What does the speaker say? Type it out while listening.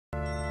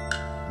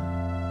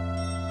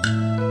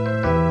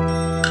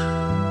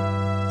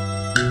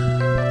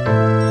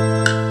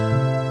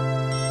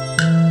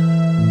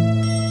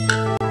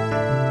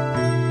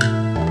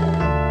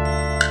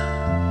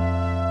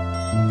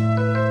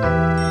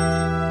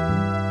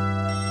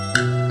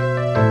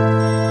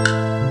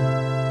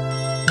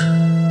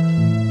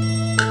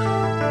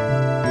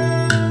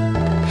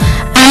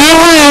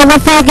Never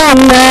forget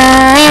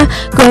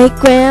my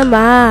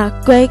great-grandma,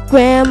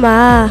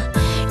 great-grandma.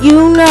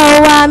 You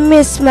know I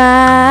miss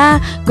my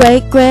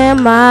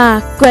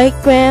great-grandma,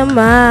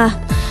 great-grandma.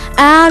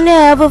 I'll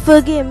never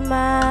forget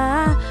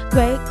my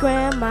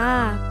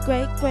great-grandma,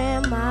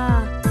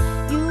 great-grandma.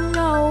 You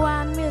know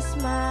I miss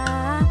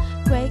my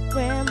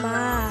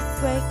great-grandma,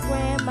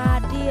 great-grandma.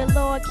 Dear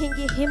Lord, can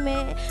you hear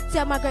me?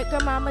 Tell my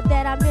great-grandmama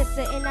that I miss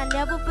her, and I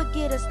never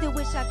forget her. Still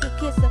wish I could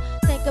kiss her.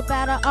 Think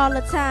about her all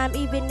the time,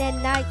 even at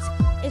night,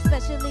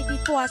 especially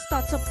before I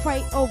start to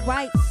pray or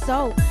write.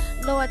 So,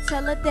 Lord,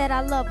 tell her that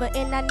I love her,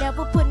 and I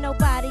never put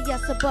nobody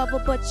else above her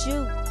but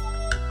you.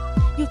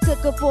 You took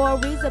her for a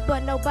reason,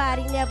 but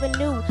nobody never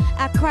knew.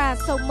 I cried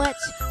so much,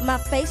 my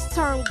face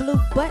turned blue,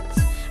 but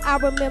I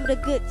remember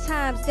the good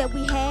times that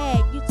we had.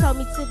 You told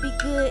me to be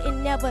good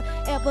and never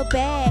ever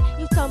bad.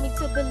 You told me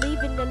to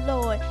believe in the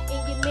Lord,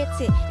 and you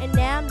meant it. And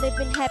now I'm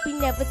living happy,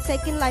 never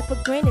taking life for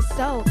granted.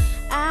 So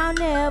I'll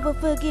never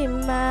forget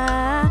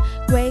my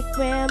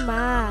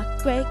great-grandma,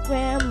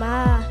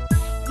 great-grandma.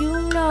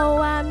 You know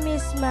I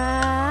miss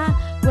my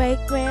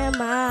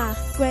great-grandma,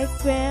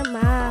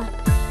 great-grandma.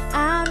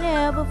 I'll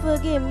never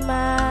forget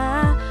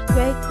my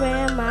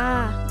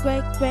great-grandma,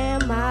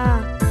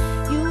 great-grandma.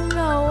 You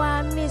know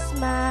I miss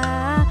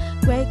my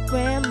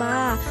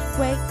great-grandma,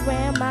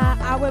 great-grandma.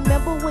 I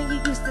remember when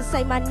you used to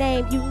say my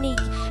name,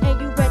 Unique,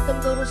 and you read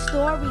them little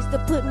stories to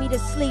put me to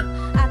sleep.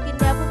 I can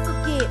never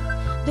forget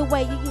the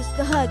way you used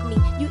to hug me.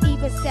 You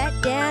even sat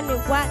down and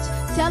watched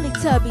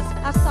Teletubbies.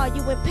 I saw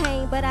you in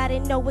pain, but I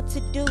didn't know what to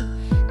do.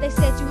 They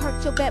said you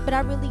hurt your back, but I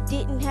really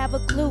didn't have a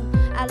clue.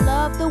 I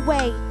love the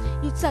way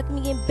you tucked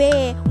me in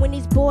bed when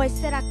these boys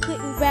said I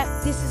couldn't rap.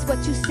 This is what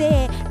you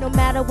said: no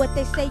matter what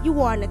they say,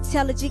 you are an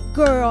intelligent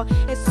girl,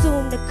 and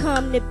soon to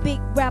come the big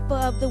rapper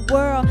of the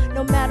world.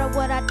 No matter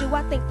what I do,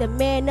 I thank the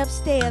man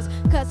upstairs,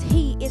 cause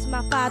he is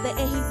my father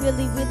and he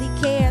really, really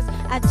cares.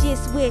 I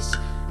just wish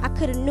I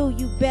could've knew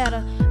you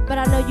better, but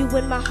I know you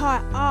in my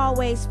heart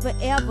always,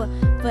 forever,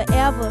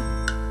 forever.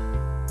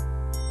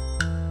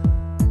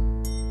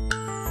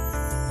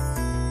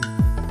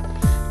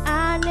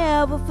 I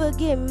never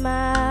forget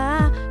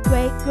my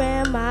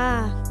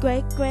great-grandma,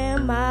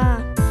 great-grandma.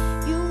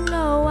 You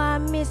know I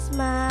miss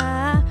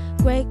my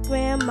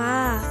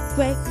great-grandma,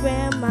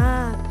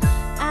 great-grandma.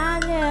 I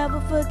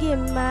never forget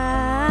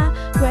my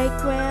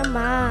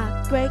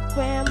great-grandma,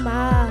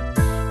 great-grandma.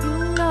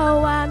 You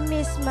know I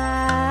miss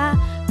my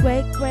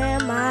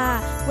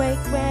great-grandma,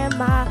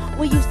 great-grandma.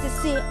 We used to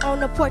sit on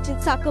the porch and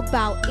talk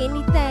about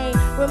anything.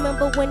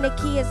 Remember when the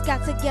kids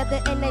got together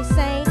and they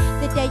sang?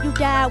 The day you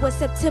died was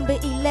September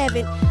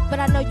 11th. But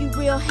I know you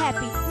real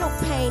happy, no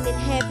pain in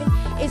heaven.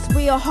 It's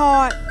real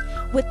hard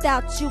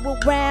without you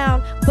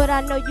around, but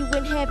I know you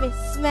in heaven,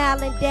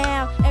 smiling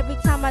down. Every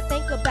time I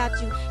think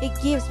about you, it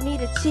gives me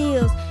the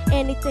chills.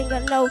 Anything I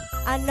know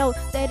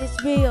that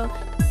it's real.